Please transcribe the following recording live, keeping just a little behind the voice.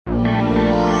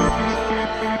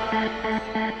Hello,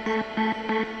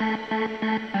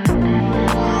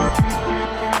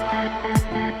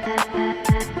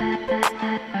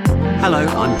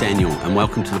 I'm Daniel and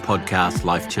welcome to the podcast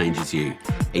Life Changes You.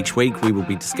 Each week we will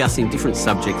be discussing different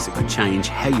subjects that could change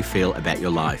how you feel about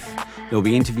your life. There will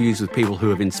be interviews with people who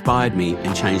have inspired me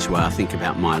and changed the way I think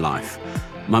about my life.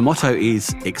 My motto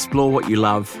is explore what you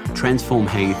love, transform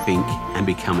how you think and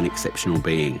become an exceptional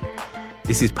being.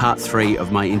 This is part 3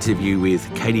 of my interview with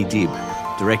Katie Dibb,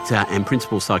 Director and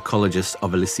Principal Psychologist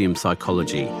of Elysium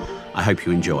Psychology. I hope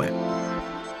you enjoy it.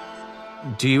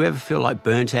 Do you ever feel like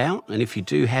burnt out? And if you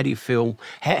do, how do you feel?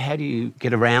 How do you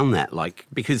get around that?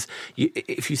 Because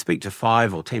if you speak to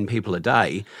 5 or 10 people a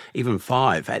day, even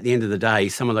 5, at the end of the day,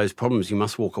 some of those problems you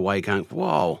must walk away going,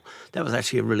 whoa, that was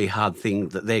actually a really hard thing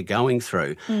that they're going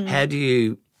through. How do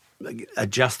you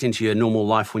adjust into your normal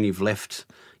life when you've left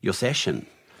your session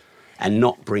and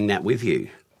not bring that with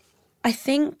you? I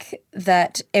think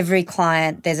that every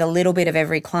client, there's a little bit of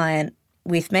every client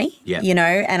with me,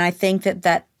 and I think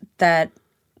that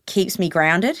keeps me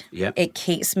grounded. Yep. It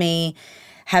keeps me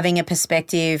having a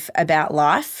perspective about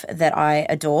life that I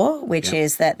adore, which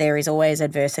is that there is always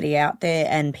adversity out there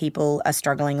and people are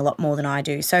struggling a lot more than I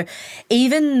do. So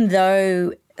even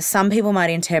though some people might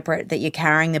interpret that you're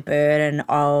carrying the burden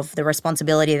of the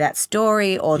responsibility of that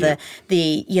story or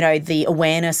the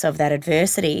awareness of that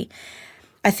adversity,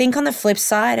 I think on the flip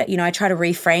side, I try to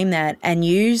reframe that and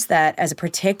use that as a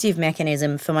protective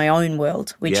mechanism for my own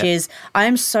world, which is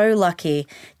I'm so lucky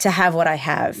to have what I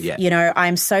have. Yeah.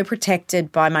 I'm so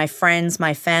protected by my friends,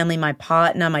 my family, my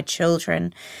partner, my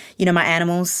children, my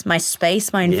animals, my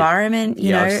space, my environment.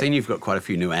 I've seen you've got quite a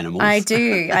few new animals. I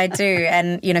do.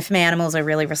 And, for me, animals are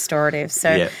really restorative.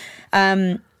 So,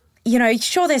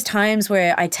 sure, there's times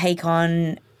where I take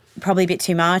on probably a bit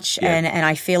too much and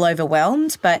I feel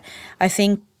overwhelmed. But I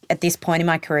think at this point in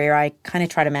my career, I kind of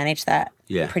try to manage that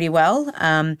pretty well.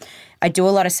 I do a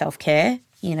lot of self-care,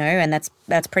 and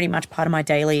that's pretty much part of my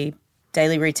daily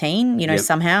routine,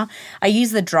 somehow. I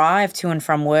use the drive to and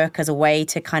from work as a way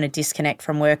to kind of disconnect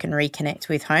from work and reconnect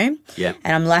with home. Yeah.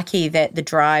 And I'm lucky that the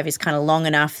drive is kind of long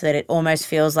enough that it almost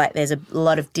feels like there's a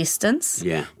lot of distance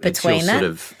between that.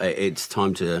 It's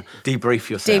time to debrief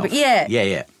yourself.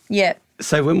 Yeah.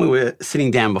 So when we were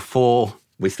sitting down before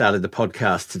we started the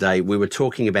podcast today, we were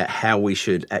talking about how we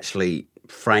should actually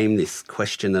frame this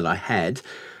question that I had,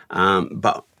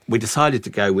 but we decided to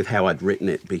go with how I'd written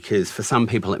it because for some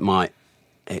people it might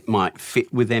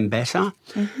fit with them better.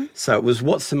 Mm-hmm. So it was,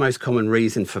 what's the most common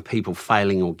reason for people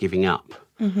failing or giving up?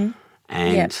 Mm-hmm.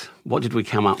 And what did we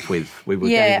come up with? We were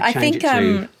going to change it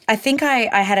to... I think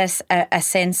I had a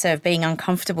sense of being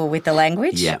uncomfortable with the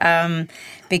language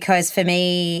because for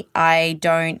me, I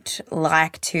don't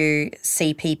like to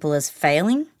see people as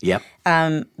failing. Yep.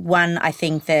 One, I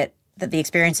think that the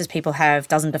experiences people have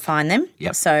doesn't define them.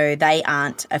 Yep. So they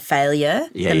aren't a failure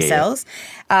themselves.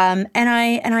 And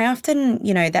I often,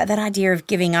 that idea of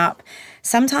giving up,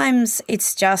 sometimes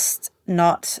it's just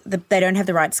not they don't have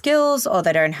the right skills or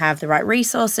they don't have the right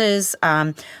resources.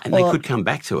 And they could come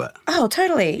back to it. Oh,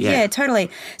 totally. Yeah, totally.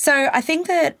 So I think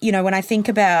that, when I think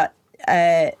about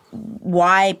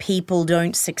why people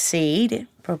don't succeed,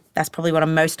 that's probably what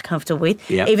I'm most comfortable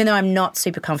with, even though I'm not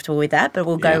super comfortable with that, but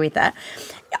we'll go with that.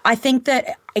 I think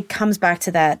that it comes back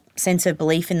to that sense of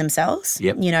belief in themselves.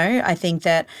 Yep. I think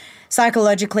that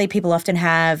psychologically people often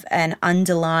have an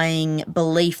underlying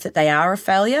belief that they are a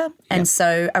failure and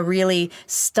so are really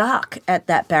stuck at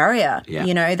that barrier. Yeah.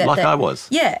 I was.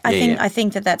 I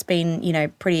think that that's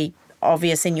been, pretty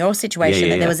obvious in your situation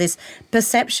that there was this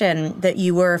perception that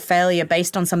you were a failure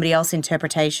based on somebody else's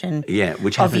interpretation. Yeah,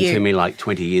 which happened to me like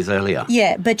 20 years earlier.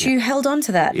 Yeah, but you held on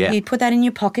to that. Yeah. You put that in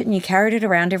your pocket and you carried it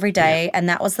around every day and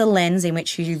that was the lens in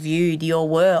which you viewed your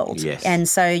world. Yes. And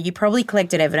so you probably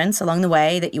collected evidence along the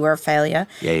way that you were a failure.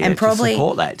 And probably to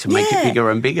support that, to make it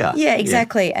bigger and bigger. Yeah,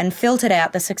 exactly. And filtered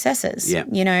out the successes. Yeah.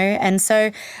 And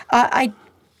so I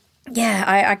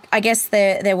guess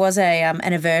there was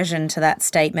an aversion to that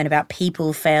statement about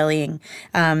people failing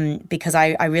because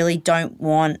I really don't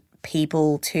want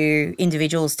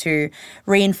individuals to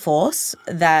reinforce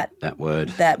that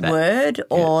word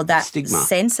or that stigma.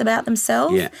 Sense about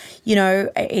themselves. Yeah.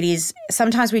 It is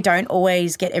sometimes we don't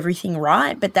always get everything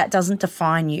right, but that doesn't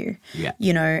define you. Yeah.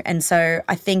 And so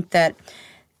I think that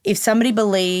if somebody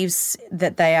believes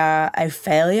that they are a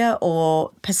failure or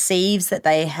perceives that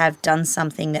they have done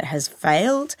something that has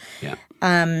failed,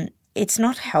 it's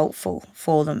not helpful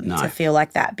for them to feel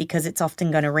like that because it's often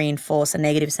going to reinforce a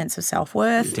negative sense of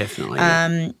self-worth. Definitely.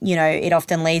 It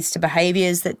often leads to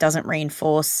behaviours that doesn't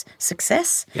reinforce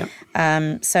success. Yep.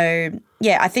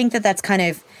 I think that that's kind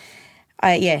of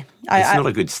It's not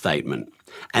a good statement.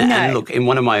 And look, in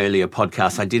one of my earlier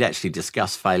podcasts, I did actually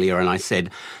discuss failure, and I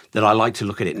said that I like to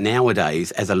look at it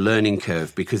nowadays as a learning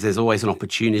curve, because there's always an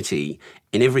opportunity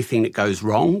in everything that goes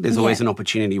wrong. There's always an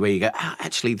opportunity where you go,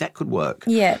 actually, that could work.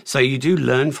 Yeah. So you do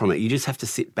learn from it. You just have to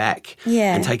sit back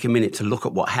and take a minute to look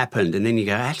at what happened, and then you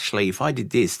go, actually, if I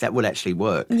did this, that would actually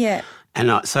work. Yeah.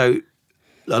 And so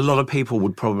a lot of people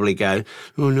would probably go,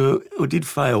 oh, no, I did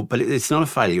fail. But it's not a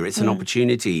failure. It's an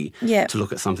opportunity to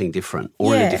look at something different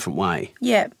or in a different way.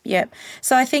 Yeah.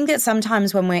 So I think that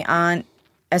sometimes when we aren't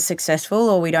as successful,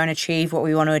 or we don't achieve what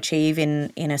we want to achieve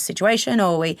in a situation,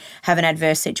 or we have an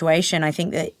adverse situation, I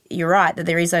think that you're right, that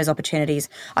there is those opportunities.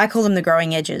 I call them the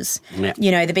growing edges. Yeah.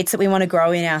 You know, the bits that we want to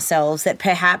grow in ourselves that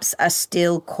perhaps are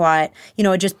still quite, you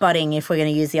know, are just budding, if we're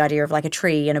going to use the idea of like a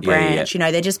tree and a branch. You know,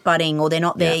 they're just budding, or they're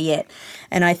not there yet.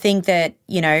 And I think that,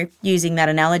 you know, using that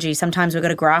analogy, sometimes we've got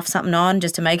to graft something on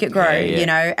just to make it grow, you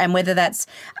know, and whether that's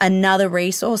another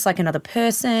resource like another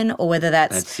person, or whether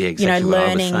that's exactly, you know, what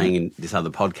learning. I was saying in this other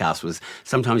podcast was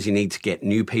sometimes you need to get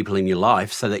new people in your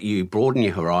life so that you broaden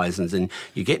your horizons and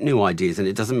you get new ideas. And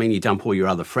it doesn't mean you dump all your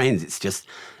other friends. It's just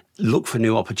look for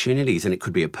new opportunities. And it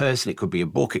could be a person, it could be a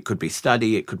book, it could be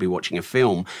study, it could be watching a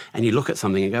film. And you look at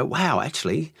something and go, wow,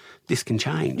 actually, this can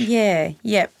change.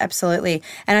 Yeah, absolutely.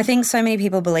 And I think so many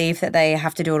people believe that they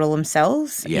have to do it all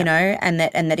themselves, you know, and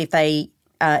that if they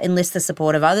enlist the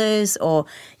support of others, or,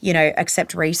 you know,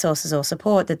 accept resources or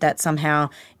support, that somehow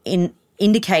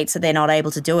indicates that they're not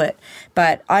able to do it.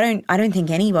 But I don't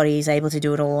think anybody is able to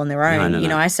do it all on their own. You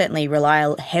know, I certainly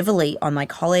rely heavily on my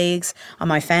colleagues, on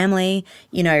my family,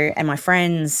 you know, and my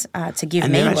friends to give me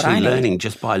what I need. And they're actually learning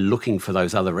just by looking for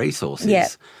those other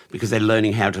resources, because they're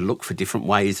learning how to look for different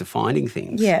ways of finding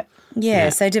things. Yeah,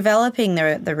 so developing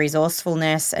the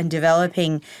resourcefulness and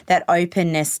developing that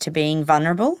openness to being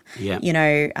vulnerable. You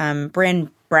know,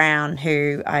 Brené Brown,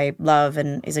 who I love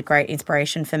and is a great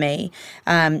inspiration for me,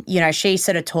 you know, she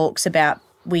sort of talks about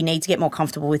we need to get more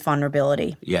comfortable with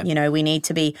vulnerability. You know, we need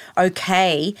to be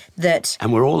okay that...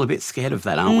 And we're all a bit scared of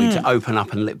that, aren't we? To open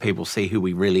up and let people see who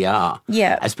we really are.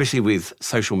 Especially with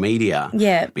social media.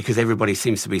 Because everybody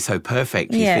seems to be so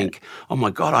perfect. You think, oh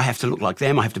my God, I have to look like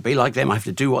them, I have to be like them, I have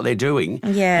to do what they're doing.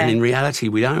 And in reality,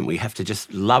 we don't. We have to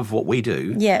just love what we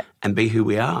do and be who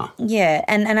we are.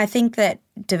 And I think that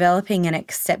developing an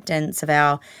acceptance of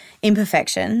our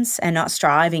imperfections and not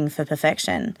striving for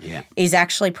perfection is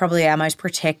actually probably our most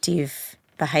protective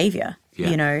behaviour.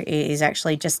 You know, is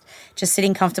actually just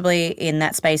sitting comfortably in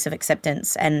that space of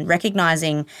acceptance and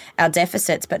recognising our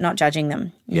deficits but not judging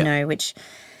them, you know, which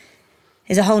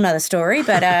is a whole nother story.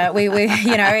 But we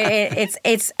you know,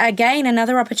 it's again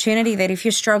another opportunity that if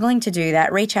you're struggling to do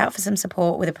that, reach out for some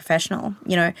support with a professional.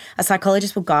 You know, a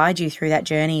psychologist will guide you through that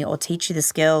journey or teach you the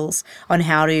skills on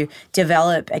how to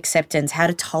develop acceptance, how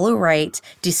to tolerate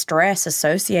distress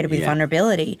associated with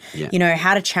vulnerability. You know,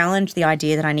 how to challenge the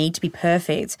idea that I need to be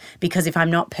perfect, because if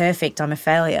I'm not perfect, I'm a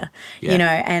failure. You know,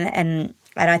 and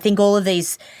I think all of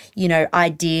these, you know,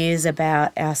 ideas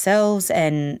about ourselves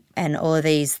and all of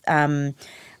these,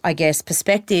 I guess,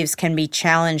 perspectives can be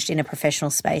challenged in a professional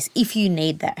space if you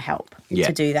need that help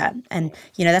to do that. And,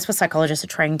 you know, that's what psychologists are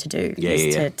trained to do,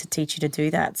 to teach you to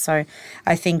do that. So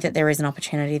I think that there is an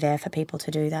opportunity there for people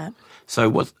to do that. So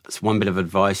what's one bit of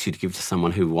advice you'd give to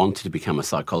someone who wanted to become a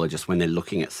psychologist when they're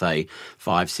looking at, say,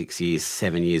 5, 6 years,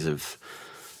 7 years of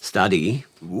study?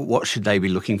 What should they be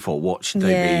looking for? What should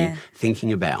they be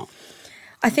thinking about?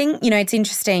 I think, you know, it's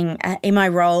interesting. In my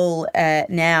role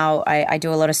now, I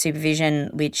do a lot of supervision,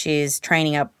 which is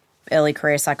training up early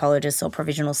career psychologists or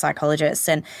provisional psychologists.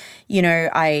 And, you know,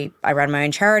 I run my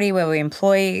own charity where we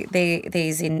employ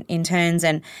these interns.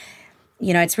 And,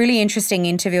 you know, it's really interesting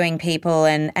interviewing people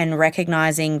and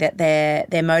recognising that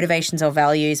their motivations or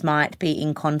values might be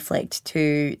in conflict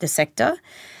to the sector.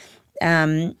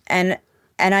 And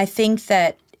I think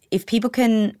that if people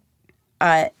can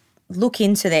look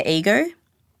into their ego,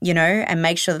 you know, and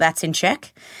make sure that's in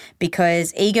check,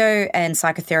 because ego and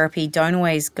psychotherapy don't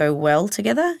always go well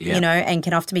together, you know, and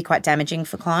can often be quite damaging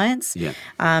for clients.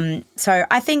 So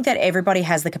I think that everybody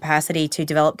has the capacity to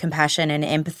develop compassion and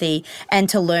empathy and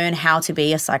to learn how to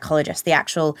be a psychologist. The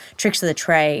actual tricks of the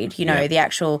trade, you know, the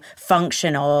actual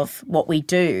function of what we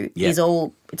do it's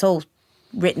all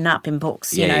written up in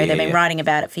books. They've been writing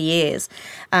about it for years.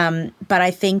 But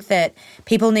I think that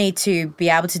people need to be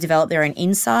able to develop their own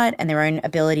insight and their own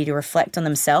ability to reflect on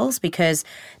themselves, because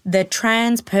the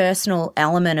transpersonal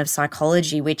element of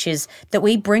psychology, which is that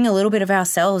we bring a little bit of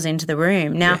ourselves into the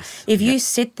room. Now, if you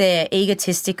sit there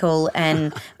egotistical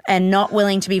and not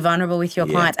willing to be vulnerable with your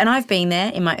clients, and I've been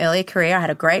there in my earlier career. I had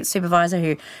a great supervisor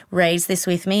who raised this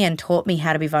with me and taught me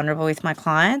how to be vulnerable with my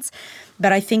clients.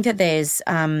 But I think that there's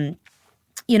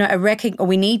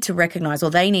we need to recognise, or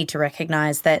they need to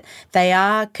recognise, that they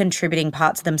are contributing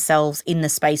parts of themselves in the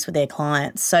space with their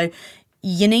clients. So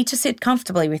you need to sit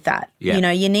comfortably with that.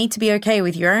 Yeah. You need to be okay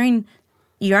with your own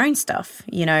stuff,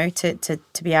 to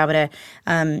be able to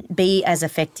be as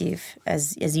effective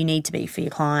as you need to be for your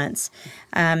clients.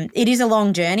 It is a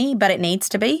long journey, but it needs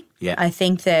to be. Yeah. I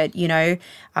think that,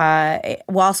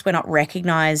 whilst we're not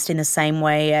recognised in the same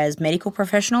way as medical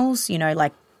professionals,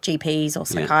 like GPs or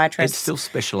psychiatrists. It's still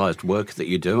specialised work that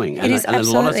you're doing. It is, and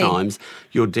absolutely. a lot of times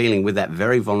you're dealing with that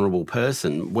very vulnerable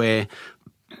person where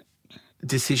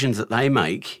decisions that they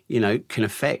make, can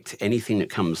affect anything that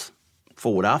comes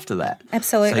forward after that.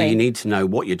 Absolutely. So you need to know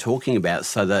what you're talking about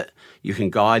so that you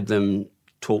can guide them,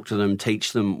 talk to them,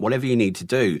 teach them, whatever you need to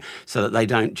do, so that they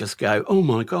don't just go, oh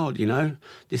my God,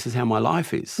 this is how my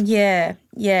life is. Yeah.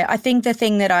 I think the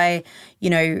thing that I,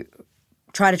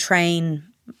 try to train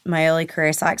my early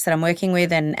career psychs that I'm working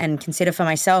with and consider for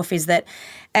myself is that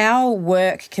our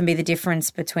work can be the difference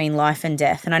between life and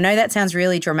death. And I know that sounds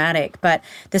really dramatic, but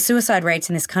the suicide rates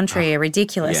in this country are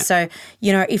ridiculous. Yeah. So,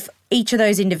 if each of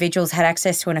those individuals had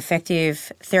access to an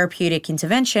effective therapeutic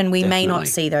intervention, we may not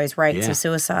see those rates of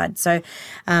suicide. So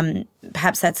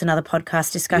perhaps that's another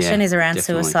podcast discussion is around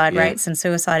suicide rates and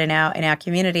suicide in our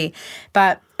community.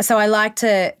 But so I like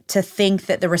to think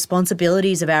that the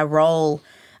responsibilities of our role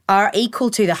are equal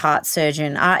to the heart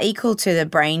surgeon, are equal to the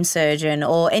brain surgeon,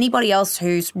 or anybody else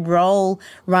whose role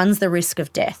runs the risk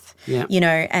of death. Yeah.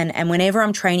 And whenever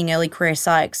I'm training early career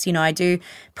psychs, I do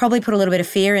probably put a little bit of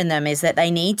fear in them, is that they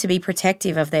need to be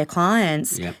protective of their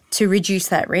clients to reduce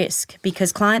that risk,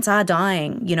 because clients are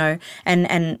dying,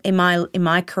 and in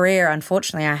my career,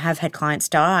 unfortunately, I have had clients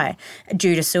die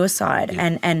due to suicide.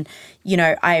 Yeah. And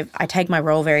I take my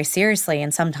role very seriously,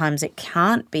 and sometimes it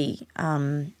can't be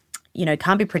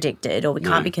can't be predicted, or we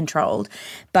can't be controlled.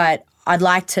 But I'd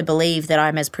like to believe that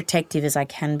I'm as protective as I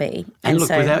can be. And look,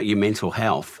 without your mental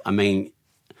health,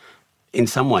 in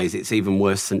some ways it's even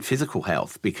worse than physical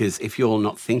health, because if you're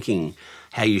not thinking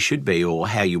how you should be or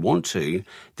how you want to,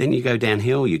 then you go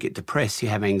downhill, you get depressed, you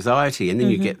have anxiety, and then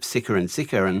you get sicker and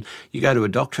sicker, and you go to a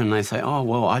doctor and they say, oh,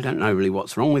 well, I don't know really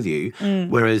what's wrong with you.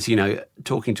 Whereas,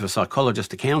 talking to a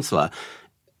psychologist, a counsellor,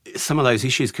 some of those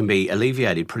issues can be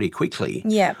alleviated pretty quickly.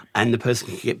 Yeah. And the person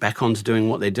can get back on to doing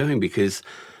what they're doing, because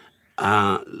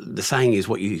the saying is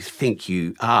what you think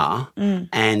you are.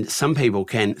 And some people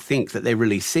can think that they're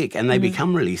really sick, and they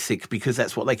become really sick because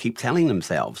that's what they keep telling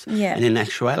themselves. Yeah. And in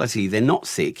actuality, they're not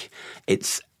sick.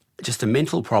 It's just a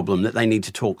mental problem that they need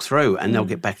to talk through, and they'll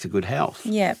get back to good health.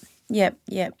 Yep,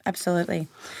 absolutely.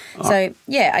 So,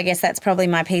 I guess that's probably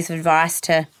my piece of advice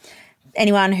to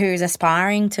anyone who's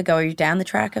aspiring to go down the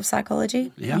track of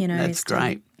psychology. Yeah, that's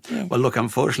great. Well, look,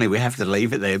 unfortunately, we have to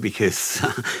leave it there because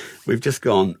we've just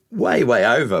gone way, way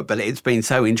over. But it's been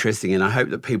so interesting, and I hope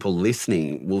that people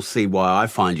listening will see why I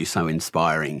find you so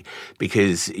inspiring,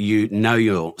 because you know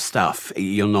your stuff.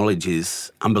 Your knowledge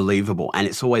is unbelievable, and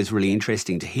it's always really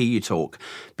interesting to hear you talk,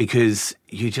 because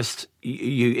you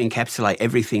encapsulate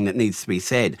everything that needs to be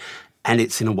said. And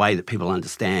it's in a way that people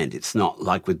understand. It's not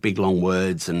like with big, long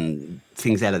words and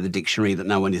things out of the dictionary that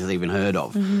no one has even heard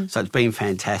of. So it's been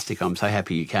fantastic. I'm so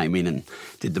happy you came in and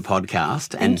did the podcast.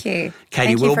 Thank you.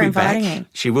 Katie will be back. Me.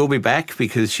 She will be back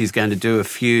because she's going to do a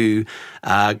few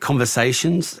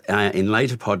conversations in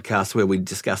later podcasts where we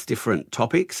discuss different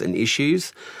topics and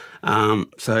issues.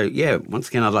 Once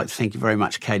again, I'd like to thank you very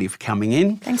much, Katie, for coming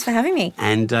in. Thanks for having me.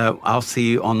 And I'll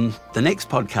see you on the next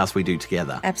podcast we do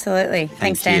together. Absolutely.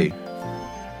 Thanks, Dan. You.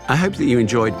 I hope that you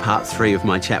enjoyed part 3 of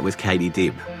my chat with Katie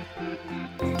Dibb,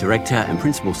 Director and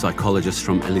Principal Psychologist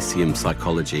from Elysium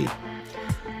Psychology.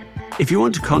 If you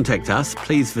want to contact us,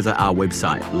 please visit our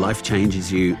website,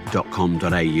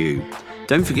 lifechangesyou.com.au.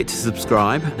 Don't forget to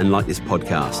subscribe and like this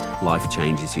podcast, Life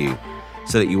Changes You,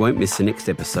 so that you won't miss the next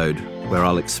episode where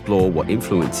I'll explore what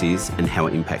influence is and how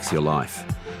it impacts your life.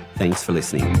 Thanks for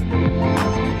listening.